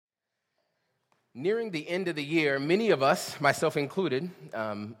Nearing the end of the year, many of us, myself included,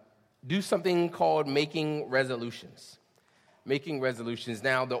 do something called making resolutions. Making resolutions.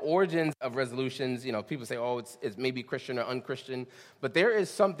 Now, the origins of resolutions, people say, it's maybe Christian or unchristian, but there is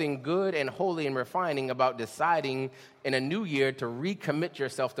something good and holy and refining about deciding in a new year to recommit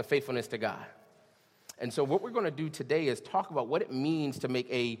yourself to faithfulness to God. And so what we're going to do today is talk about what it means to make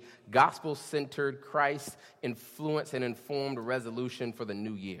a gospel-centered, Christ-influenced and informed resolution for the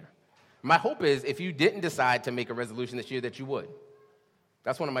new year. My hope is if you didn't decide to make a resolution this year, that you would.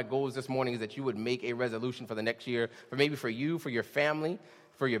 That's one of my goals this morning, is that you would make a resolution for the next year, for you, for your family,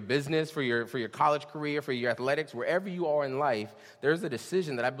 for your business, for your college career, for your athletics, wherever you are in life. There's a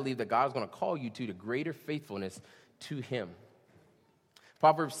decision that I believe that God's going to call you to greater faithfulness to Him.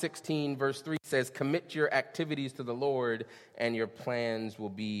 Proverbs 16, verse 3 says, "Commit your activities to the Lord, and your plans will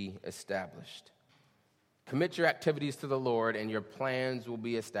be established." Commit your activities to the Lord, and your plans will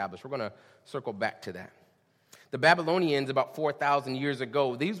be established. We're going to circle back to that. The Babylonians, about 4,000 years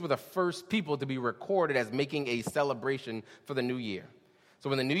ago, these were the first people to be recorded as making a celebration for the new year. So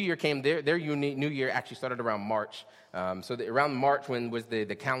when the new year came, their new year actually started around March. Around March, when was the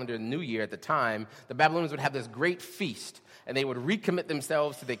calendar new year at the time, the Babylonians would have this great feast, and they would recommit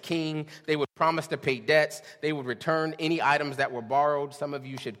themselves to the king. They would promise to pay debts. They would return any items that were borrowed. Some of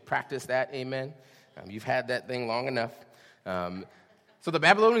you should practice that, amen. You've had that thing long enough. So the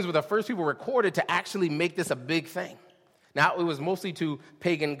Babylonians were the first people recorded to actually make this a big thing. Now, it was mostly to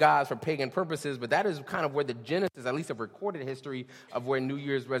pagan gods for pagan purposes, but that is kind of where the genesis, at least of recorded history, of where New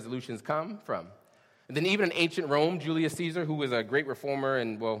Year's resolutions come from. And then even in ancient Rome, Julius Caesar, who was a great reformer,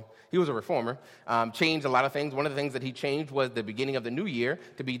 he was a reformer, changed a lot of things. One of the things that he changed was the beginning of the new year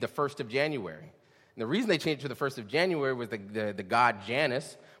to be the 1st of January. And the reason they changed it to the 1st of January was the god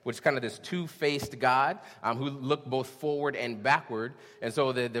Janus, which is kind of this two-faced god who looked both forward and backward. And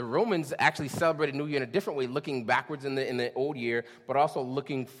so the Romans actually celebrated New Year in a different way, looking backwards in the old year, but also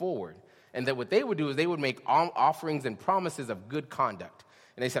looking forward. And that what they would do is they would make offerings and promises of good conduct.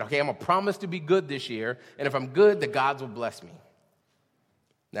 And they said, okay, I'm going to promise to be good this year, and if I'm good, the gods will bless me.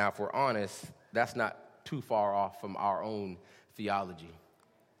 Now, if we're honest, that's not too far off from our own theology.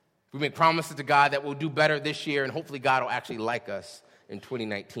 We make promises to God that we'll do better this year, and hopefully God will actually like us in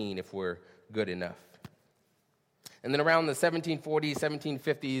 2019 if we're good enough. And then around the 1740s,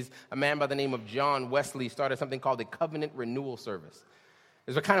 1750s, a man by the name of John Wesley started something called the Covenant Renewal Service.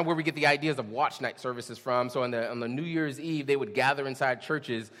 This is kind of where we get the ideas of watch night services from. So on the New Year's Eve, they would gather inside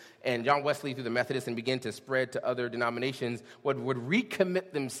churches, and John Wesley, through the Methodists and begin to spread to other denominations, would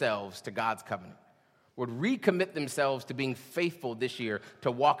recommit themselves to God's covenant, would recommit themselves to being faithful this year,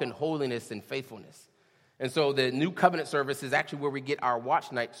 to walk in holiness and faithfulness. And so the New Covenant service is actually where we get our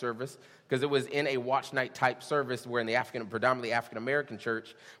watch night service, because it was in a watch night type service where in the predominantly African-American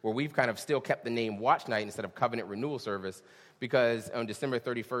church, where we've kind of still kept the name watch night instead of covenant renewal service, because on December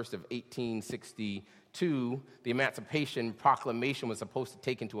 31st of 1862, the Emancipation Proclamation was supposed to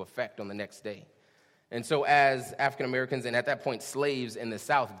take into effect on the next day. And so as African-Americans and at that point slaves in the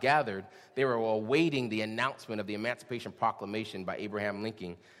South gathered, they were awaiting the announcement of the Emancipation Proclamation by Abraham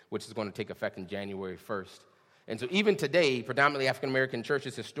Lincoln, which is going to take effect on January 1st. And so even today, predominantly African-American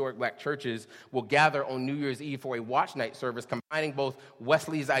churches, historic black churches, will gather on New Year's Eve for a watch night service, combining both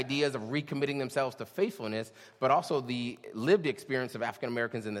Wesley's ideas of recommitting themselves to faithfulness, but also the lived experience of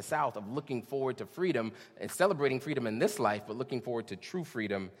African-Americans in the South of looking forward to freedom and celebrating freedom in this life, but looking forward to true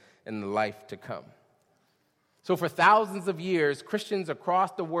freedom in the life to come. So for thousands of years, Christians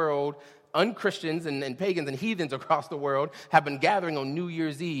across the world, unchristians and pagans and heathens across the world have been gathering on New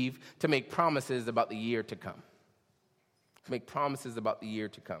Year's Eve to make promises about the year to come. To make promises about the year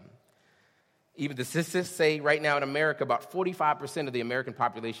to come. Even the statistics say right now in America, about 45% of the American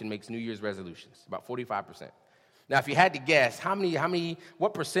population makes New Year's resolutions. About 45%. Now, if you had to guess,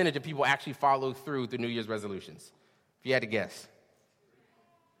 what percentage of people actually follow through the New Year's resolutions? If you had to guess.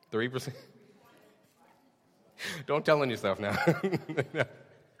 3%? Don't tell on yourself now.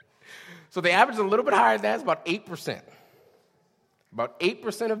 So the average is a little bit higher than that. It's about 8%. About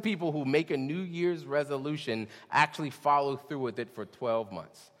 8% of people who make a New Year's resolution actually follow through with it for 12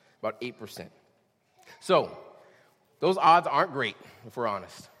 months. About 8%. So those odds aren't great, if we're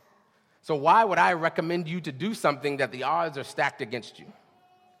honest. So why would I recommend you to do something that the odds are stacked against you?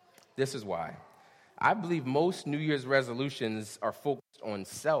 This is why. I believe most New Year's resolutions are focused on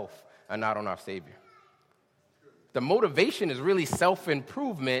self and not on our Savior. The motivation is really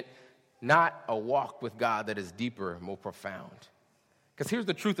self-improvement, not a walk with God that is deeper, more profound. Because here's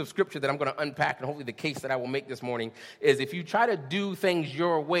the truth of Scripture that I'm going to unpack, and hopefully the case that I will make this morning is if you try to do things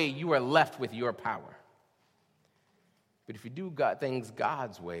your way, you are left with your power. But if you do things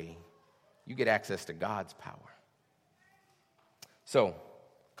God's way, you get access to God's power. So,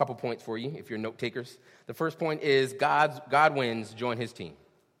 a couple points for you if you're note takers. The first point is God wins, join his team.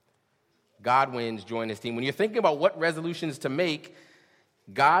 God wins, join his team. When you're thinking about what resolutions to make,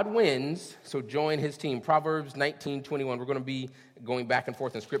 God wins, so join his team. Proverbs 19:21. We're going to be going back and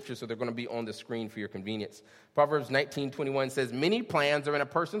forth in Scripture, so they're going to be on the screen for your convenience. Proverbs 19:21 says, many plans are in a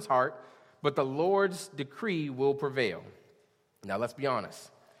person's heart, but the Lord's decree will prevail. Now, let's be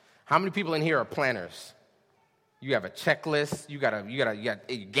honest. How many people in here are planners? You have a checklist. You got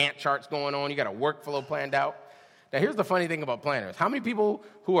Gantt charts going on. You got a workflow planned out. Now, here's the funny thing about planners. How many people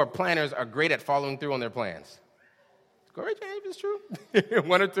who are planners are great at following through on their plans? Go right, James, it's true.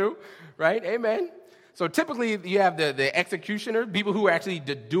 One or two, right? Amen. So typically you have the executioner, people who are actually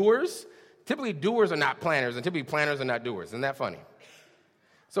the doers. Typically doers are not planners, and typically planners are not doers. Isn't that funny?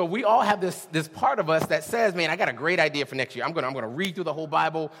 So we all have this part of us that says, man, I got a great idea for next year. I'm gonna read through the whole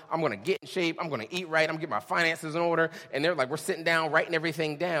Bible. I'm gonna get in shape. I'm gonna eat right. I'm gonna get my finances in order. And they're like, we're sitting down, writing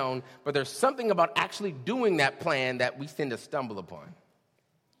everything down. But there's something about actually doing that plan that we tend to stumble upon.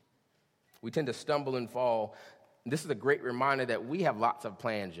 We tend to stumble and fall. This is a great reminder that we have lots of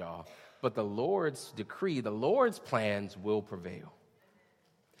plans, y'all. But the Lord's decree, the Lord's plans will prevail.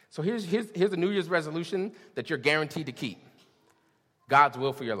 So here's a New Year's resolution that you're guaranteed to keep. God's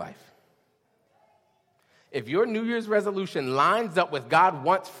will for your life. If your New Year's resolution lines up with God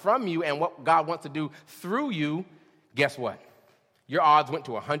wants from you and what God wants to do through you, guess what? Your odds went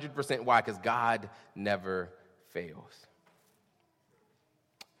to 100%. Why? Because God never fails.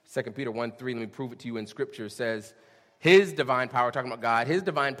 2 Peter 1:3, let me prove it to you in Scripture, says, his divine power, talking about God, his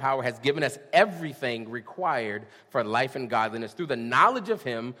divine power has given us everything required for life and godliness through the knowledge of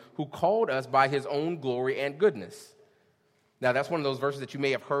him who called us by his own glory and goodness. Now, that's one of those verses that you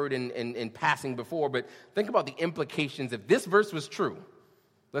may have heard in passing before, but think about the implications. If this verse was true,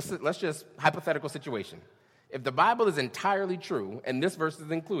 let's just, hypothetical situation. If the Bible is entirely true, and this verse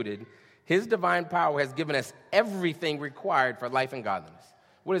is included, his divine power has given us everything required for life and godliness.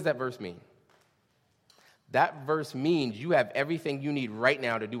 What does that verse mean? That verse means you have everything you need right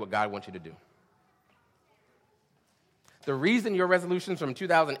now to do what God wants you to do. The reason your resolutions from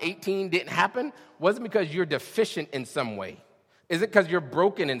 2018 didn't happen wasn't because you're deficient in some way. Is it because you're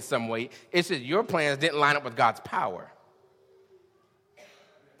broken in some way? It's just your plans didn't line up with God's power.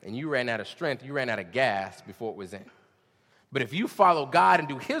 And you ran out of strength, you ran out of gas before it was in. But if you follow God and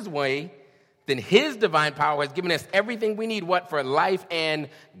do his way, then his divine power has given us everything we need, what? For life and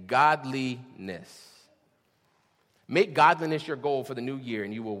godliness. Make godliness your goal for the new year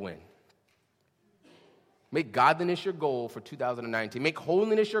and you will win. Make godliness your goal for 2019. Make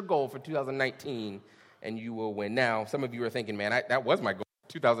holiness your goal for 2019 and you will win. Now, some of you are thinking, man, that was my goal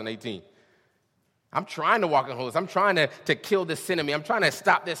for 2018. I'm trying to walk in holiness. I'm trying to kill this sin in me. I'm trying to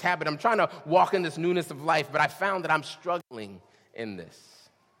stop this habit. I'm trying to walk in this newness of life, but I found that I'm struggling in this.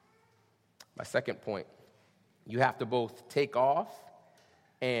 My second point, you have to both take off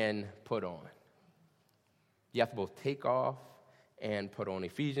and put on. You have to both take off and put on.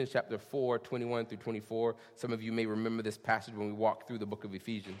 Ephesians chapter 4, 21 through 24. Some of you may remember this passage when we walked through the book of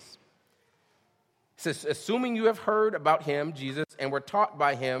Ephesians. It says, assuming you have heard about him, Jesus, and were taught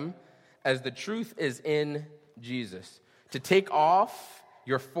by him, as the truth is in Jesus, to take off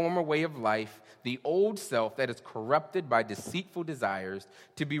your former way of life, the old self that is corrupted by deceitful desires,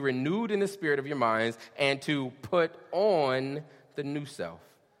 to be renewed in the spirit of your minds, and to put on the new self,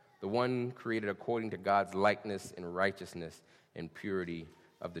 the one created according to God's likeness in righteousness and purity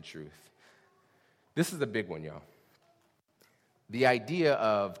of the truth. This is a big one, y'all. The idea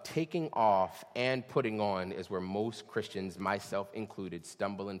of taking off and putting on is where most Christians, myself included,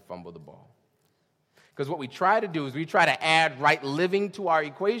 stumble and fumble the ball. Because what we try to do is we try to add right living to our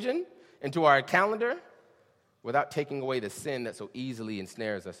equation and to our calendar without taking away the sin that so easily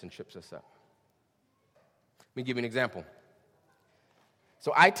ensnares us and trips us up. Let me give you an example.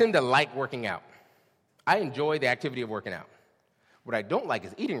 So I tend to like working out. I enjoy the activity of working out. What I don't like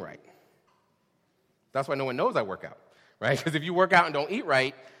is eating right. That's why no one knows I work out, right? Because if you work out and don't eat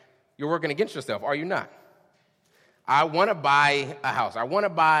right, you're working against yourself, are you not? I want to buy a house. I want to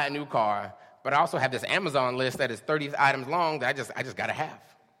buy a new car, but I also have this Amazon list that is 30 items long that I just got to have.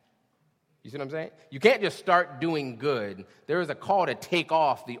 You see what I'm saying? You can't just start doing good. There is a call to take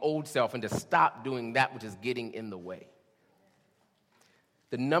off the old self and to stop doing that which is getting in the way.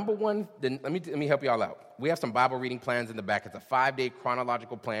 The number one, let me help you all out. We have some Bible reading plans in the back. It's a 5-day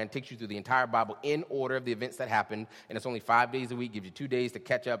chronological plan. Takes you through the entire Bible in order of the events that happened. And it's only 5 days a week. Gives you 2 days to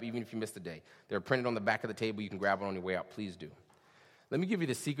catch up, even if you missed a day. They're printed on the back of the table. You can grab one on your way out. Please do. Let me give you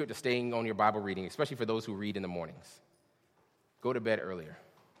the secret to staying on your Bible reading, especially for those who read in the mornings. Go to bed earlier.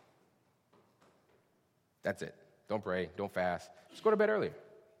 That's it. Don't pray. Don't fast. Just go to bed earlier.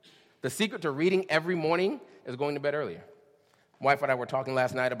 The secret to reading every morning is going to bed earlier. My wife and I were talking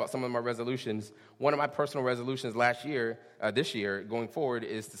last night about some of my resolutions. One of my personal resolutions this year, going forward,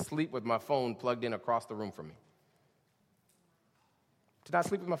 is to sleep with my phone plugged in across the room from me. To not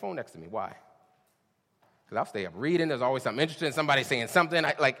sleep with my phone next to me. Why? Because I'll stay up reading. There's always something interesting. Somebody saying something.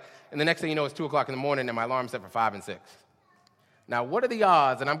 And the next thing you know, it's 2 o'clock in the morning, and my alarm's set for 5 and 6. Now, what are the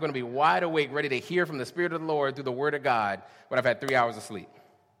odds that I'm going to be wide awake, ready to hear from the Spirit of the Lord through the Word of God when I've had 3 hours of sleep?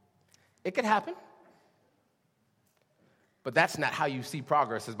 It could happen. But that's not how you see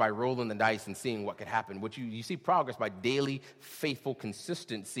progress, is by rolling the dice and seeing what could happen. What you see progress by daily, faithful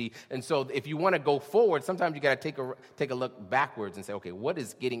consistency. And so if you want to go forward, sometimes you got to take a look backwards and say, okay, what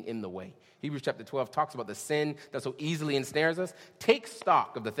is getting in the way? Hebrews chapter 12 talks about the sin that so easily ensnares us. Take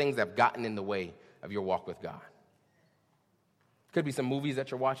stock of the things that have gotten in the way of your walk with God. Could be some movies that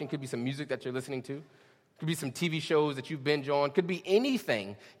you're watching. Could be some music that you're listening to. Could be some TV shows that you've binge on. Could be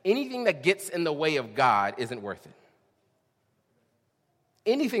anything. Anything that gets in the way of God isn't worth it.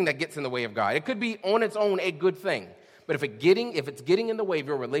 Anything that gets in the way of God. It could be on its own a good thing. But if it's getting in the way of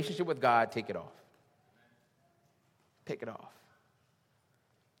your relationship with God, take it off. Take it off.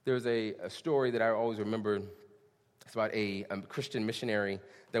 There's a story that I always remember. It's about a Christian missionary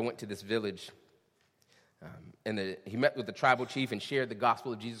that went to this village. He met with the tribal chief and shared the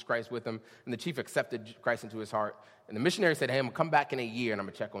gospel of Jesus Christ with him. And the chief accepted Christ into his heart. And the missionary said, hey, I'm going to come back in a year and I'm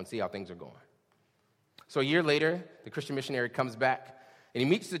going to check on and see how things are going. So a year later, the Christian missionary comes back. And he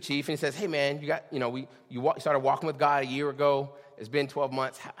meets the chief and he says, hey, man, you started walking with God a year ago. It's been 12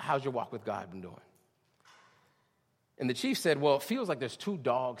 months. How's your walk with God been doing? And the chief said, well, it feels like there's 2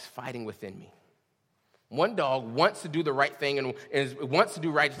 dogs fighting within me. One dog wants to do the right thing and wants to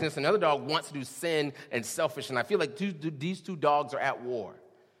do righteousness. Another dog wants to do sin and selfish. And I feel like these 2 dogs are at war.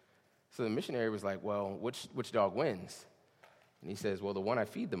 So the missionary was like, well, which dog wins? And he says, well, the one I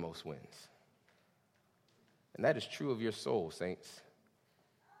feed the most wins. And that is true of your soul, saints.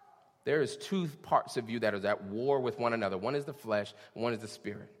 There is 2 parts of you that are at war with one another. One is the flesh, one is the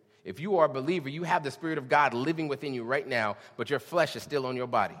spirit. If you are a believer, you have the Spirit of God living within you right now, but your flesh is still on your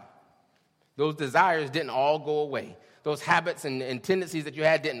body. Those desires didn't all go away. Those habits and tendencies that you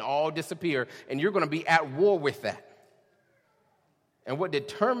had didn't all disappear, and you're going to be at war with that. And what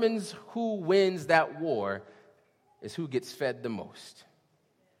determines who wins that war is who gets fed the most.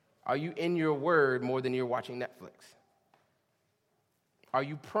 Are you in your word more than you're watching Netflix? Are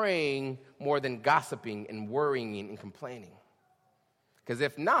you praying more than gossiping and worrying and complaining? Because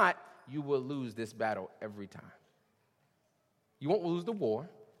if not, you will lose this battle every time. You won't lose the war.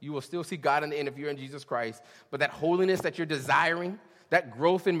 You will still see God in the end if you're in Jesus Christ. But that holiness that you're desiring, that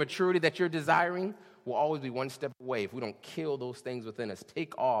growth and maturity that you're desiring, will always be one step away if we don't kill those things within us.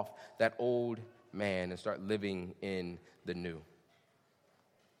 Take off that old man and start living in the new.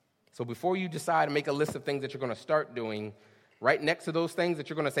 So before you decide to make a list of things that you're going to start doing, right next to those things that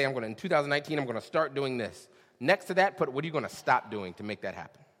you're going to say, in 2019, I'm going to start doing this. Next to that, put what are you going to stop doing to make that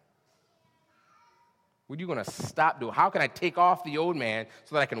happen? What are you going to stop doing? How can I take off the old man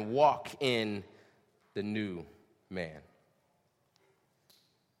so that I can walk in the new man?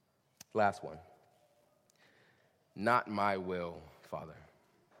 Last one. Not my will, Father.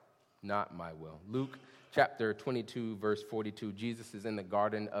 Not my will. Luke chapter 22, verse 42. Jesus is in the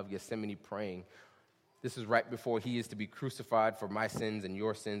Garden of Gethsemane praying. This is right before he is to be crucified for my sins and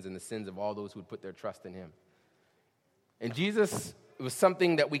your sins and the sins of all those who would put their trust in him. And Jesus was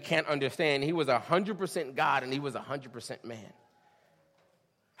something that we can't understand. He was 100% God and he was 100% man.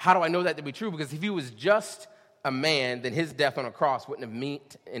 How do I know that to be true? Because if he was just a man, then his death on a cross wouldn't have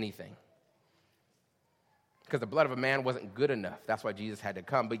meant anything. Because the blood of a man wasn't good enough. That's why Jesus had to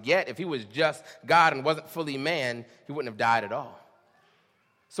come. But yet, if he was just God and wasn't fully man, he wouldn't have died at all.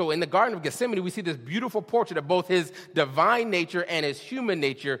 So in the Garden of Gethsemane, we see this beautiful portrait of both his divine nature and his human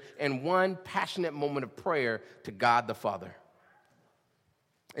nature in one passionate moment of prayer to God the Father.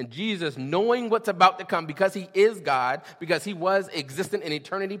 And Jesus, knowing what's about to come, because he is God, because he was existent in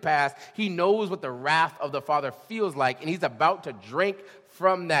eternity past, he knows what the wrath of the Father feels like, and he's about to drink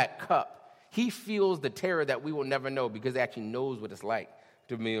from that cup. He feels the terror that we will never know because he actually knows what it's like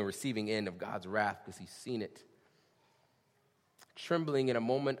to be a receiving end of God's wrath because he's seen it. Trembling in a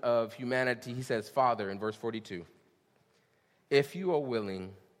moment of humanity, he says, Father, in verse 42, if you are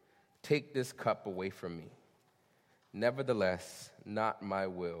willing, take this cup away from me. Nevertheless, not my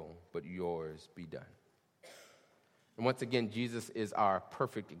will, but yours be done. And once again, Jesus is our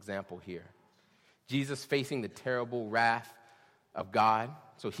perfect example here. Jesus facing the terrible wrath of God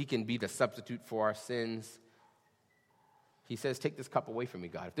so he can be the substitute for our sins. He says, take this cup away from me,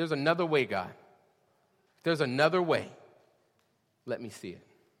 God. If there's another way, God, If there's another way, let me see it.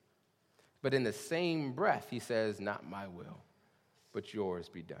 But in the same breath, he says, not my will, but yours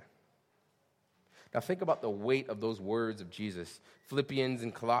be done. Now think about the weight of those words of Jesus. Philippians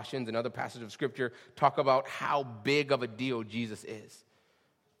and Colossians and other passages of Scripture talk about how big of a deal Jesus is.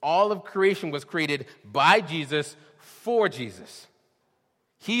 All of creation was created by Jesus for Jesus.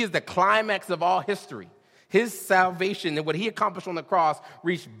 He is the climax of all history. His salvation and what he accomplished on the cross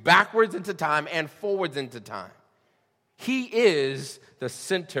reached backwards into time and forwards into time. He is the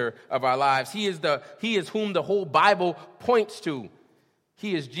center of our lives. He is whom the whole Bible points to.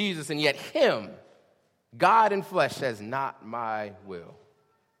 He is Jesus, and yet him, God in flesh, says, not my will,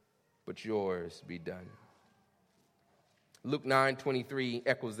 but yours be done. Luke 9:23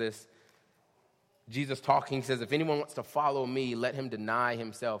 echoes this. Jesus talking says, if anyone wants to follow me, let him deny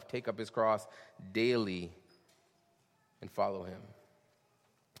himself, take up his cross daily, and follow him.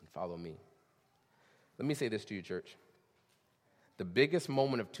 And follow me. Let me say this to you, church. The biggest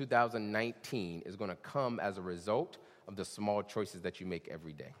moment of 2019 is going to come as a result of the small choices that you make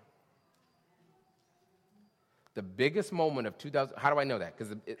every day. The biggest moment of 2000, how do I know that?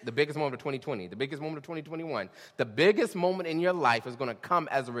 Because the biggest moment of 2020, the biggest moment of 2021, the biggest moment in your life is going to come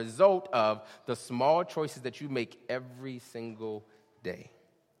as a result of the small choices that you make every single day.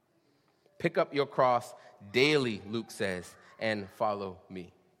 Pick up your cross daily, Luke says, and follow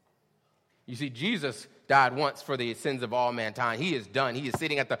me. You see, Jesus died once for the sins of all mankind. He is done. He is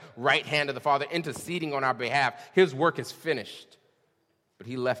sitting at the right hand of the Father, interceding on our behalf. His work is finished. But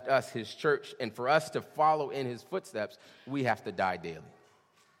he left us, his church, and for us to follow in his footsteps, we have to die daily.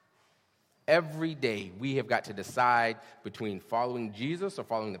 Every day, we have got to decide between following Jesus or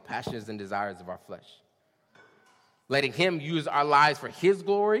following the passions and desires of our flesh. Letting him use our lives for his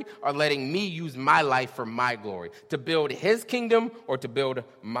glory or letting me use my life for my glory. To build his kingdom or to build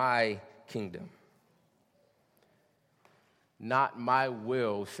my kingdom. Not my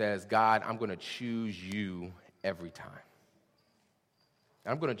will, says God, I'm going to choose you every time.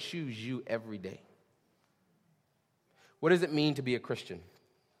 I'm going to choose you every day. What does it mean to be a Christian?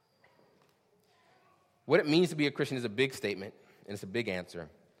 What it means to be a Christian is a big statement, and it's a big answer.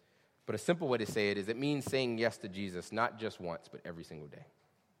 But a simple way to say it is it means saying yes to Jesus, not just once, but every single day.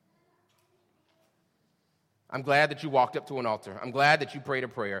 I'm glad that you walked up to an altar. I'm glad that you prayed a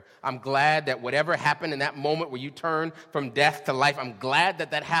prayer. I'm glad that whatever happened in that moment where you turned from death to life, I'm glad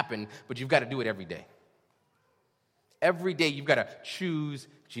that that happened, but you've got to do it every day. Every day you've got to choose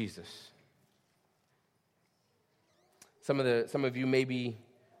Jesus. Some of you may be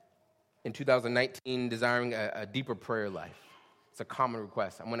in 2019 desiring a deeper prayer life. It's a common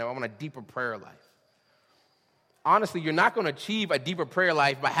request. I want a deeper prayer life. Honestly, you're not going to achieve a deeper prayer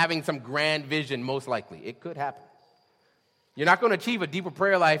life by having some grand vision, most likely. It could happen. You're not going to achieve a deeper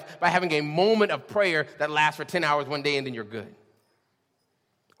prayer life by having a moment of prayer that lasts for 10 hours one day and then you're good.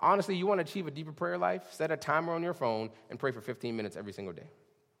 Honestly, you want to achieve a deeper prayer life? Set a timer on your phone and pray for 15 minutes every single day.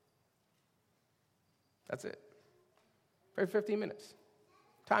 That's it. Pray for 15 minutes.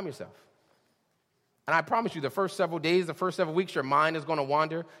 Time yourself. And I promise you, the first several days, the first several weeks, your mind is going to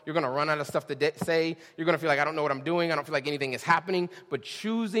wander. You're going to run out of stuff to say. You're going to feel like, I don't know what I'm doing. I don't feel like anything is happening. But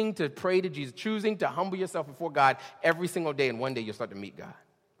choosing to pray to Jesus, choosing to humble yourself before God every single day, and one day you'll start to meet God.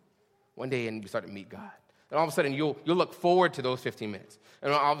 One day and you start to meet God. And all of a sudden, you'll look forward to those 15 minutes.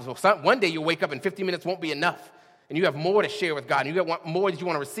 And all of a sudden, one day you'll wake up and 15 minutes won't be enough. And you have more to share with God. And you have more that you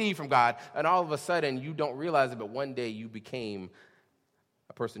want to receive from God. And all of a sudden, you don't realize it, but one day you became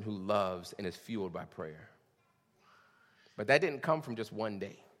a person who loves and is fueled by prayer. But that didn't come from just one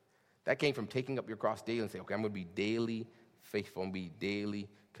day. That came from taking up your cross daily and saying, okay, I'm going to be daily faithful and be daily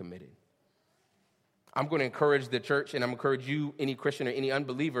committed. I'm going to encourage the church, and I'm going to encourage you, any Christian or any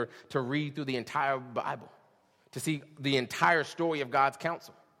unbeliever, to read through the entire Bible, to see the entire story of God's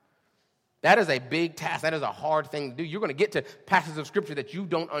counsel. That is a big task. That is a hard thing to do. You're going to get to passages of Scripture that you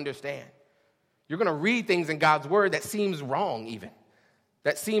don't understand. You're going to read things in God's Word that seems wrong even.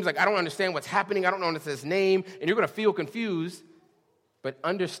 That seems like I don't understand what's happening. I don't know his name. And you're going to feel confused. But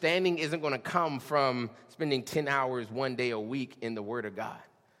understanding isn't going to come from spending 10 hours one day a week in the Word of God.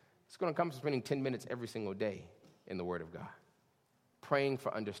 It's going to come from spending 10 minutes every single day in the Word of God. Praying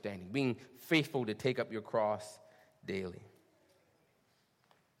for understanding. Being faithful to take up your cross daily.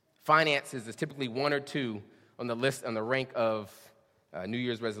 Finances is typically one or two on the list, on the rank of New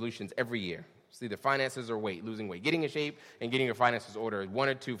Year's resolutions every year. It's either finances or weight, losing weight. Getting in shape and getting your finances ordered, one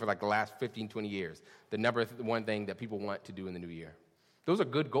or two for like the last 15, 20 years. The number one thing that people want to do in the new year. Those are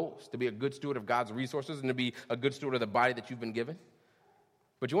good goals, to be a good steward of God's resources and to be a good steward of the body that you've been given.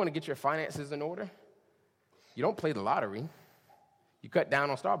 But you want to get your finances in order? You don't play the lottery. You cut down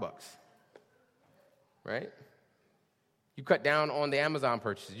on Starbucks. right? You cut down on the Amazon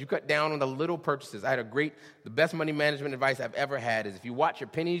purchases. You cut down on the little purchases. The best money management advice I've ever had is if you watch your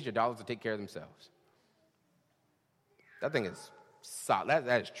pennies, your dollars will take care of themselves. That thing is solid.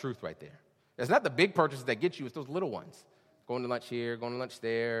 That is truth right there. It's not the big purchases that get you, it's those little ones. Going to lunch here, going to lunch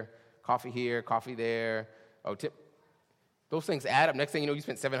there, coffee here, coffee there. Oh, tip. Those things add up. Next thing you know, you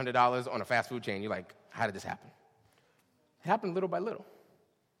spent $700 on a fast food chain. You're like, how did this happen? It happened little by little.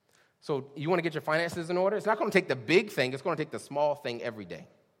 So you want to get your finances in order? It's not going to take the big thing. It's going to take the small thing every day.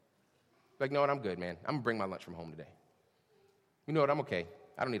 Like, you know what? I'm good, man. I'm going to bring my lunch from home today. You know what? I'm okay.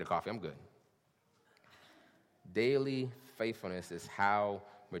 I don't need a coffee. I'm good. Daily faithfulness is how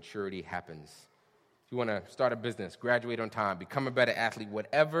maturity happens. If you want to start a business, graduate on time, become a better athlete,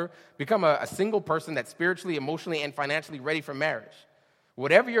 whatever, become a single person that's spiritually, emotionally, and financially ready for marriage.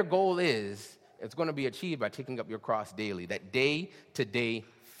 Whatever your goal is, it's going to be achieved by taking up your cross daily, that day-to-day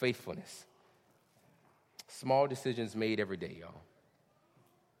faithfulness. Small decisions made every day, y'all.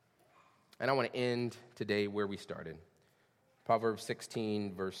 And I want to end today where we started. Proverbs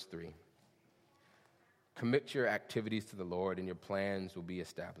 16, verse 3. Commit your activities to the Lord, and your plans will be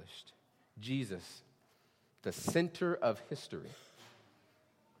established. Jesus, the center of history,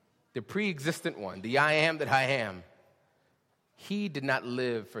 the pre-existent one, the I am that I am, he did not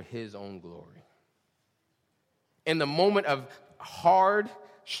live for his own glory. In the moment of hard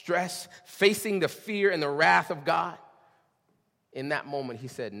stress, facing the fear and the wrath of God, in that moment he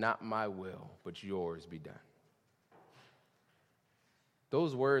said, not my will, but yours be done.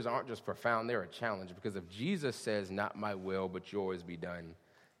 Those words aren't just profound, they're a challenge, because if Jesus says, not my will, but yours be done,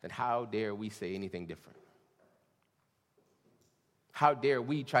 then how dare we say anything different? How dare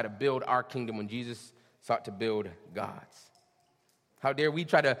we try to build our kingdom when Jesus sought to build God's? How dare we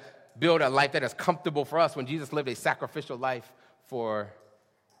try to build a life that is comfortable for us when Jesus lived a sacrificial life for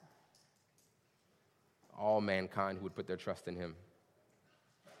all mankind who would put their trust in him?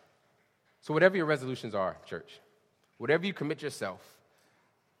 So whatever your resolutions are, church, whatever you commit yourself,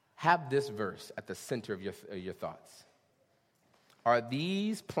 have this verse at the center of your thoughts. Are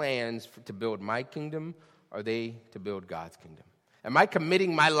these plans to build my kingdom, or are they to build God's kingdom? Am I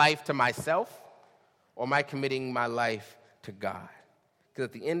committing my life to myself, or am I committing my life to God? Because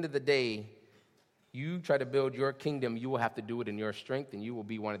at the end of the day, you try to build your kingdom, you will have to do it in your strength, and you will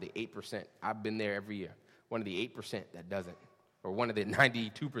be one of the 8%. I've been there every year. One of the 8% that doesn't, or one of the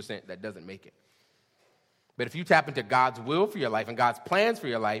 92% that doesn't make it. But if you tap into God's will for your life and God's plans for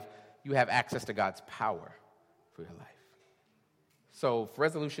your life, you have access to God's power for your life. So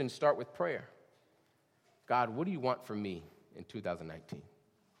resolutions start with prayer. God, what do you want from me in 2019?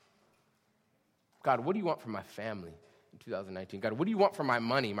 God, what do you want from my family in 2019? God, what do you want from my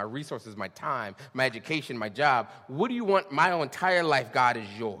money, my resources, my time, my education, my job? What do you want? My entire life, God, is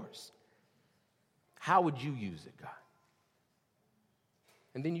yours. How would you use it, God?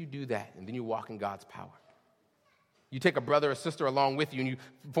 And then you do that, and then you walk in God's power. You take a brother or sister along with you, and you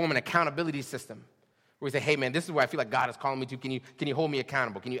form an accountability system where you say, hey, man, this is where I feel like God is calling me to. Can you hold me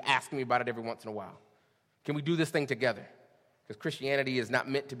accountable? Can you ask me about it every once in a while? Can we do this thing together? Because Christianity is not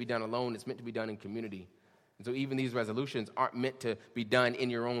meant to be done alone. It's meant to be done in community. And so even these resolutions aren't meant to be done in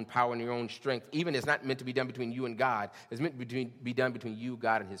your own power and your own strength. Even it's not meant to be done between you and God. It's meant to be done between you,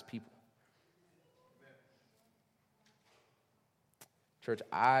 God, and his people. Church,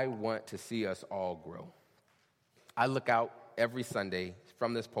 I want to see us all grow. I look out every Sunday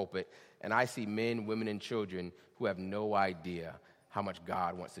from this pulpit, and I see men, women, and children who have no idea how much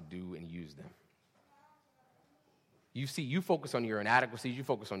God wants to do and use them. You focus on your inadequacies, you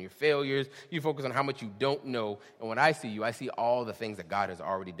focus on your failures, you focus on how much you don't know, and when I see all the things that God has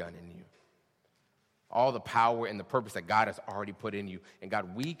already done in you. All the power and the purpose that God has already put in you. And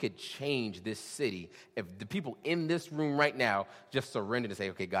God, we could change this city if the people in this room right now just surrendered and say,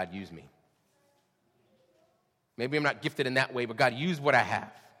 okay, God, use me. Maybe I'm not gifted in that way, but God, use what I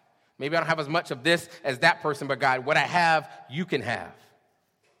have. Maybe I don't have as much of this as that person, but God, what I have, you can have.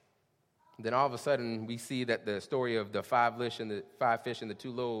 And then all of a sudden, we see that the story of the 5 fish and the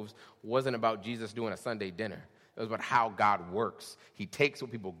 2 loaves wasn't about Jesus doing a Sunday dinner. It was about how God works. He takes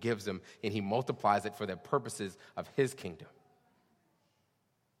what people gives him, and he multiplies it for the purposes of his kingdom.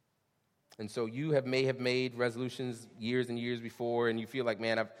 And so you may have made resolutions years and years before, and you feel like,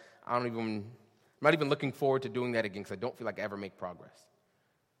 man, I'm not even looking forward to doing that again because I don't feel like I ever make progress.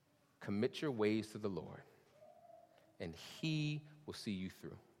 Commit your ways to the Lord, and he will see you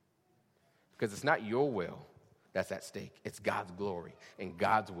through. Because it's not your will that's at stake. It's God's glory and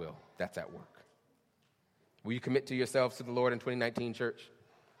God's will that's at work. Will you commit to yourselves to the Lord in 2019, church?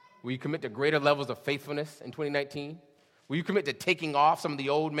 Will you commit to greater levels of faithfulness in 2019? Will you commit to taking off some of the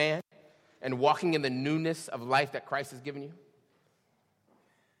old man and walking in the newness of life that Christ has given you?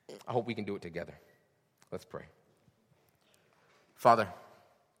 I hope we can do it together. Let's pray. Father,